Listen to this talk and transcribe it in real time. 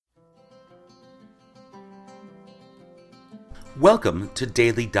Welcome to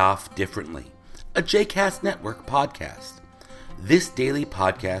Daily Daf Differently, a JCast Network podcast. This daily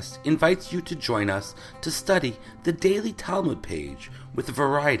podcast invites you to join us to study the daily Talmud page with a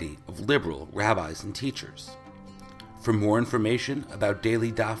variety of liberal rabbis and teachers. For more information about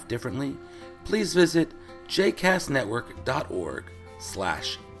Daily Daf Differently, please visit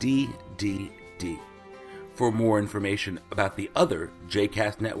jcastnetwork.org/DDD. For more information about the other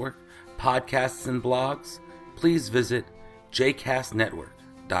JCast Network podcasts and blogs, please visit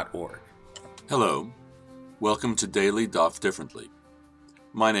jcastnetwork.org. Hello, welcome to Daily Daf Differently.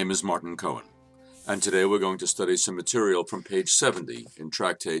 My name is Martin Cohen, and today we're going to study some material from page 70 in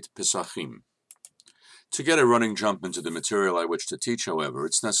Tractate Pesachim. To get a running jump into the material I wish to teach, however,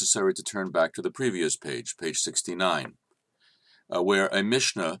 it's necessary to turn back to the previous page, page 69, where a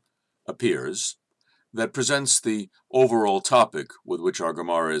Mishnah appears that presents the overall topic with which our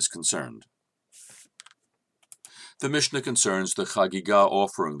Gemara is concerned. The Mishnah concerns the Chagigah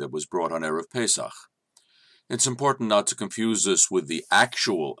offering that was brought on Erev Pesach. It's important not to confuse this with the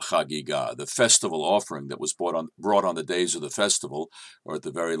actual Chagigah, the festival offering that was brought on the days of the festival, or at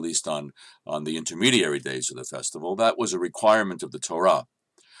the very least on the intermediary days of the festival. That was a requirement of the Torah.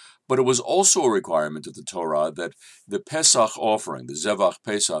 But it was also a requirement of the Torah that the Pesach offering, the Zevach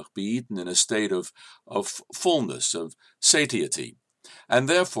Pesach, be eaten in a state of fullness, of satiety. And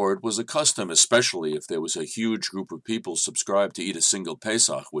therefore it was a custom, especially if there was a huge group of people subscribed to eat a single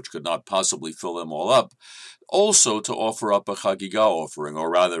Pesach, which could not possibly fill them all up, also to offer up a Chagigah offering, or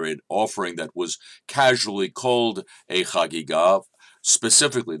rather an offering that was casually called a Chagigah,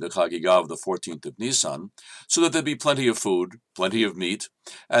 specifically the Chagigah of the 14th of Nisan, so that there'd be plenty of food, plenty of meat,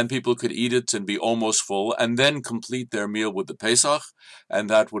 and people could eat it and be almost full, and then complete their meal with the Pesach, and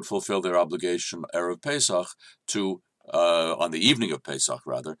that would fulfill their obligation, Erev Pesach, to on the evening of Pesach,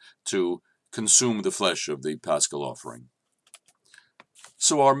 to consume the flesh of the Paschal offering.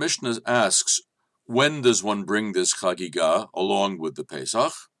 So our Mishnah asks, when does one bring this Chagigah along with the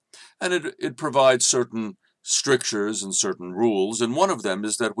Pesach? And it provides certain strictures and certain rules, and one of them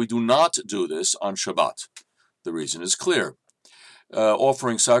is that we do not do this on Shabbat. The reason is clear.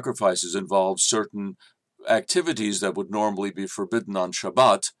 Offering sacrifices involves certain activities that would normally be forbidden on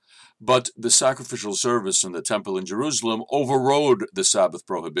Shabbat, but the sacrificial service in the temple in Jerusalem overrode the Sabbath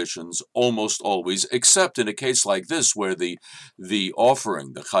prohibitions almost always, except in a case like this where the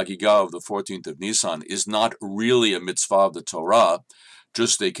offering, the Chagigah of the 14th of Nisan, is not really a mitzvah of the Torah,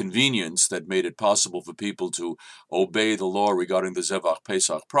 just a convenience that made it possible for people to obey the law regarding the Zevach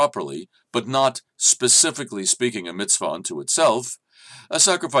Pesach properly, but not specifically speaking a mitzvah unto itself. A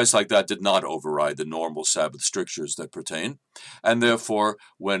sacrifice like that did not override the normal Sabbath strictures that pertain, and therefore,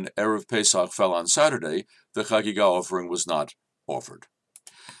 when Erev Pesach fell on Saturday, the Chagigah offering was not offered.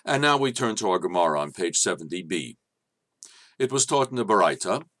 And now we turn to our Gemara on page 70b. It was taught in the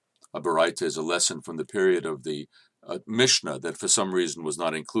Baraita. A Baraita is a lesson from the period of the Mishnah that for some reason was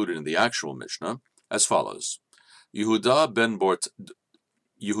not included in the actual Mishnah, as follows. Yehuda ben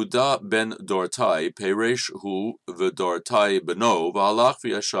Dortai peresh hu v'Dortai beno v'halach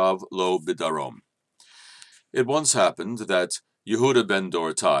v'yashav lo bidarom. It once happened that Yehuda ben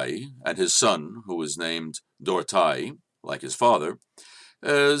Dortai and his son, who was named Dortai, like his father,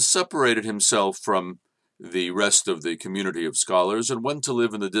 separated himself from the rest of the community of scholars and went to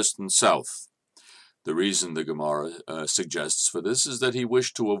live in the distant south. The reason the Gemara suggests for this is that he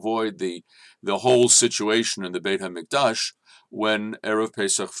wished to avoid the whole situation in the Beit HaMikdash when Erev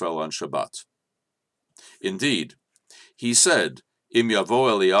Pesach fell on Shabbat. Indeed, he said, Im yavo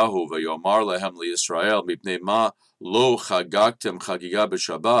Eliyahu v'yomar lehem liYisrael mipnei ma lo chagagtem chagigah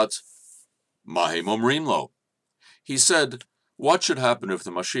b'Shabbat, mahem omrim lo. He said, what should happen if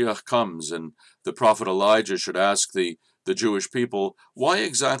the Mashiach comes and the prophet Elijah should ask the Jewish people, why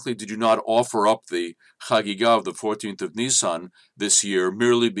exactly did you not offer up the Chagigah of the 14th of Nisan this year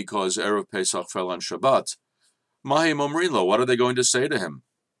merely because Erev Pesach fell on Shabbat? Mahim Omrilo, what are they going to say to him?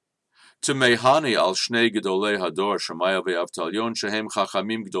 To mehani al shnei gedolei hador Shemaya ve'Avtalyon shehem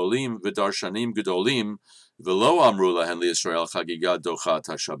chachamim gdolim v'darshanim gdolim v'lo amru lahen liYisrael Chagigah dochat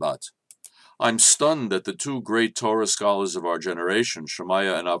haShabbat. I'm stunned that the two great Torah scholars of our generation,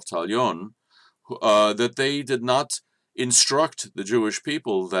 Shemaya and Avtalyon, that they did not instruct the Jewish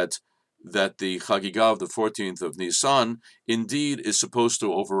people that the Chagigah of the 14th of Nisan indeed is supposed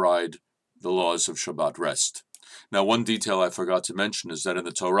to override the laws of Shabbat rest. Now, one detail I forgot to mention is that in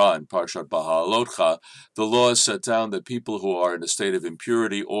the Torah, in Parshat Baha'alotcha, the law is set down that people who are in a state of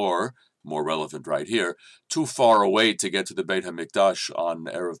impurity or, more relevant right here, too far away to get to the Beit HaMikdash on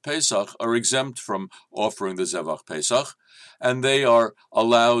Erev Pesach are exempt from offering the Zevach Pesach, and they are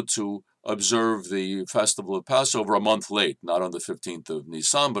allowed to observe the festival of Passover a month late, not on the 15th of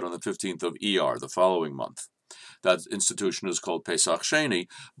Nisan, but on the 15th of Iyar, the following month. That institution is called Pesach Sheni,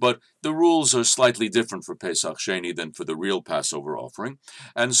 but the rules are slightly different for Pesach Sheni than for the real Passover offering.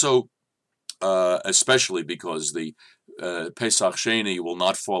 And so, especially because the Pesach Sheni will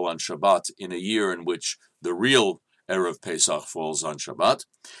not fall on Shabbat in a year in which the real Erev Pesach falls on Shabbat,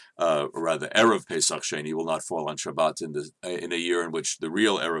 or rather, Erev Pesach Sheni will not fall on Shabbat in a year in which the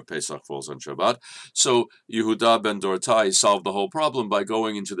real Erev Pesach falls on Shabbat. So Yehuda ben Dortai solved the whole problem by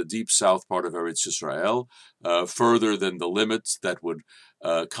going into the deep south part of Eretz Yisrael, further than the limits that would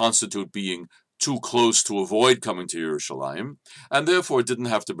constitute being too close to avoid coming to Yerushalayim, and therefore didn't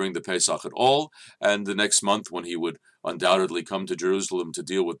have to bring the Pesach at all. And the next month, when he would undoubtedly come to Jerusalem to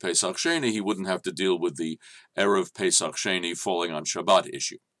deal with Pesach Sheni, he wouldn't have to deal with the Erev Pesach Sheni falling on Shabbat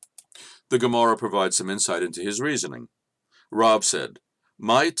issue. The Gemara provides some insight into his reasoning. Rav said,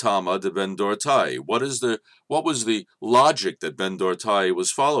 "My Tama de Ben Dortai." What was the logic that Ben Dortai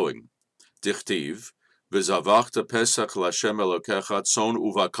was following? Dichtiv v'zavachta Pesach l'Hashem Elokecha tzon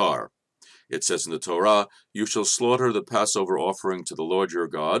uvakar. It says in the Torah, "You shall slaughter the Passover offering to the Lord your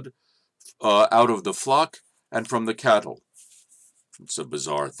God out of the flock and from the cattle." It's a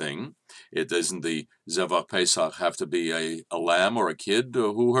bizarre thing. It doesn't the Zevach Pesach have to be a lamb or a kid?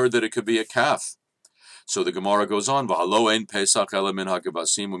 Who heard that it could be a calf? So the Gemara goes on, "V'halo ein Pesach ela min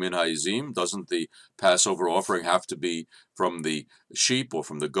ha'kevasim u'min ha'izim." Doesn't the Passover offering have to be from the sheep or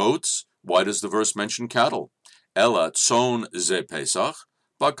from the goats? Why does the verse mention cattle? Ela tzon ze Pesach.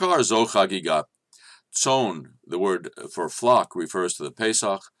 Bakar zo chagiga. Tzon, the word for flock, refers to the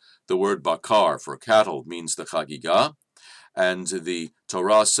Pesach. The word bakar for cattle means the chagiga. And the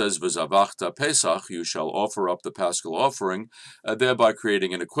Torah says, "V'zavachta Pesach," you shall offer up the Paschal offering, thereby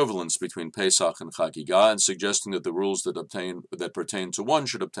creating an equivalence between Pesach and Chagiga, and suggesting that the rules that pertain to one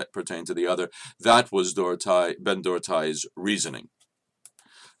should pertain to the other. That was Ben Dortai's reasoning.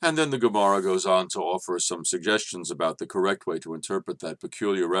 And then the Gemara goes on to offer some suggestions about the correct way to interpret that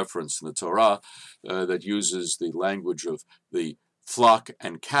peculiar reference in the Torah that uses the language of the flock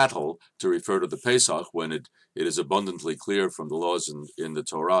and cattle to refer to the Pesach, when it is abundantly clear from the laws in the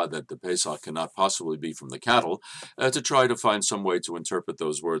Torah that the Pesach cannot possibly be from the cattle, to try to find some way to interpret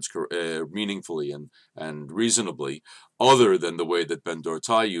those words meaningfully and reasonably, other than the way that Ben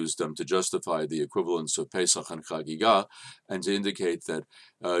Dortai used them to justify the equivalence of Pesach and Chagiga, and to indicate that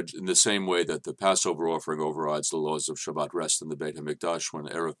in the same way that the Passover offering overrides the laws of Shabbat rest in the Beit HaMikdash when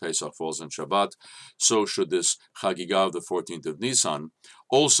Erev Pesach falls on Shabbat, so should this Chagiga of the 14th of Nisan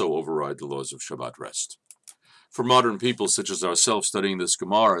also override the laws of Shabbat rest. For modern people such as ourselves studying this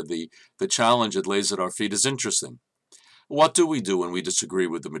Gemara, the challenge it lays at our feet is interesting. What do we do when we disagree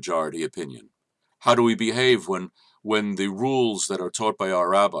with the majority opinion? How do we behave when the rules that are taught by our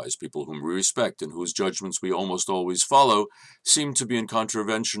rabbis, people whom we respect and whose judgments we almost always follow, seem to be in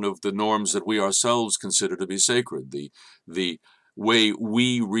contravention of the norms that we ourselves consider to be sacred? The way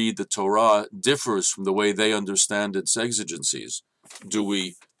we read the Torah differs from the way they understand its exigencies. Do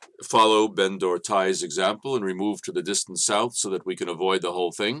we follow Ben Dortai's example and remove to the distant south so that we can avoid the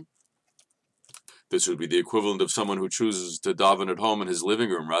whole thing? This would be the equivalent of someone who chooses to daven at home in his living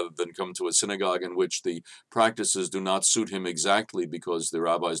room rather than come to a synagogue in which the practices do not suit him exactly because the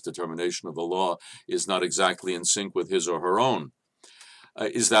rabbi's determination of the law is not exactly in sync with his or her own.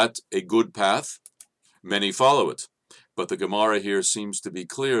 Is that a good path? Many follow it. But the Gemara here seems to be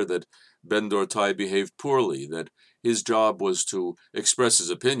clear that Ben Dortai behaved poorly, that his job was to express his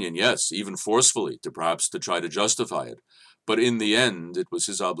opinion, yes, even forcefully, perhaps to try to justify it. But in the end, it was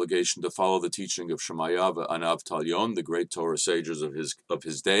his obligation to follow the teaching of Shemaiah and Avtalion, the great Torah sages of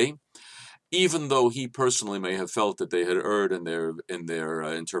his day, even though he personally may have felt that they had erred in their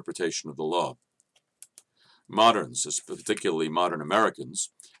interpretation of the law. Moderns, particularly modern Americans,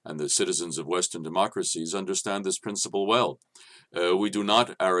 and the citizens of Western democracies understand this principle well. We do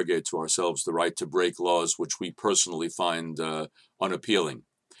not arrogate to ourselves the right to break laws which we personally find unappealing.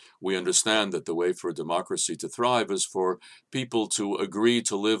 We understand that the way for a democracy to thrive is for people to agree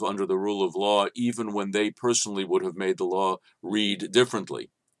to live under the rule of law even when they personally would have made the law read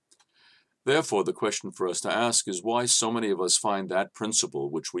differently. Therefore, the question for us to ask is why so many of us find that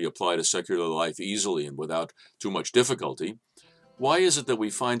principle, which we apply to secular life easily and without too much difficulty, why is it that we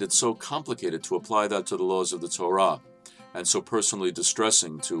find it so complicated to apply that to the laws of the Torah, and so personally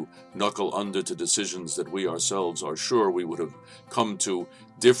distressing to knuckle under to decisions that we ourselves are sure we would have come to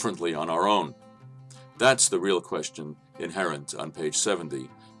differently on our own? That's the real question inherent on page 70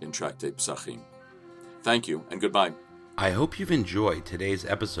 in Tractate Pesachim. Thank you, and goodbye. I hope you've enjoyed today's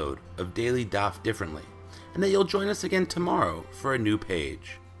episode of Daily Daf Differently, and that you'll join us again tomorrow for a new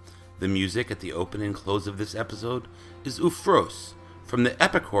page. The music at the open and close of this episode is Ufros from the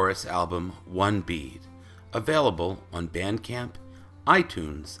Epichorus album One Bead, available on Bandcamp,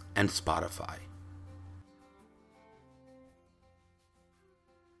 iTunes, and Spotify.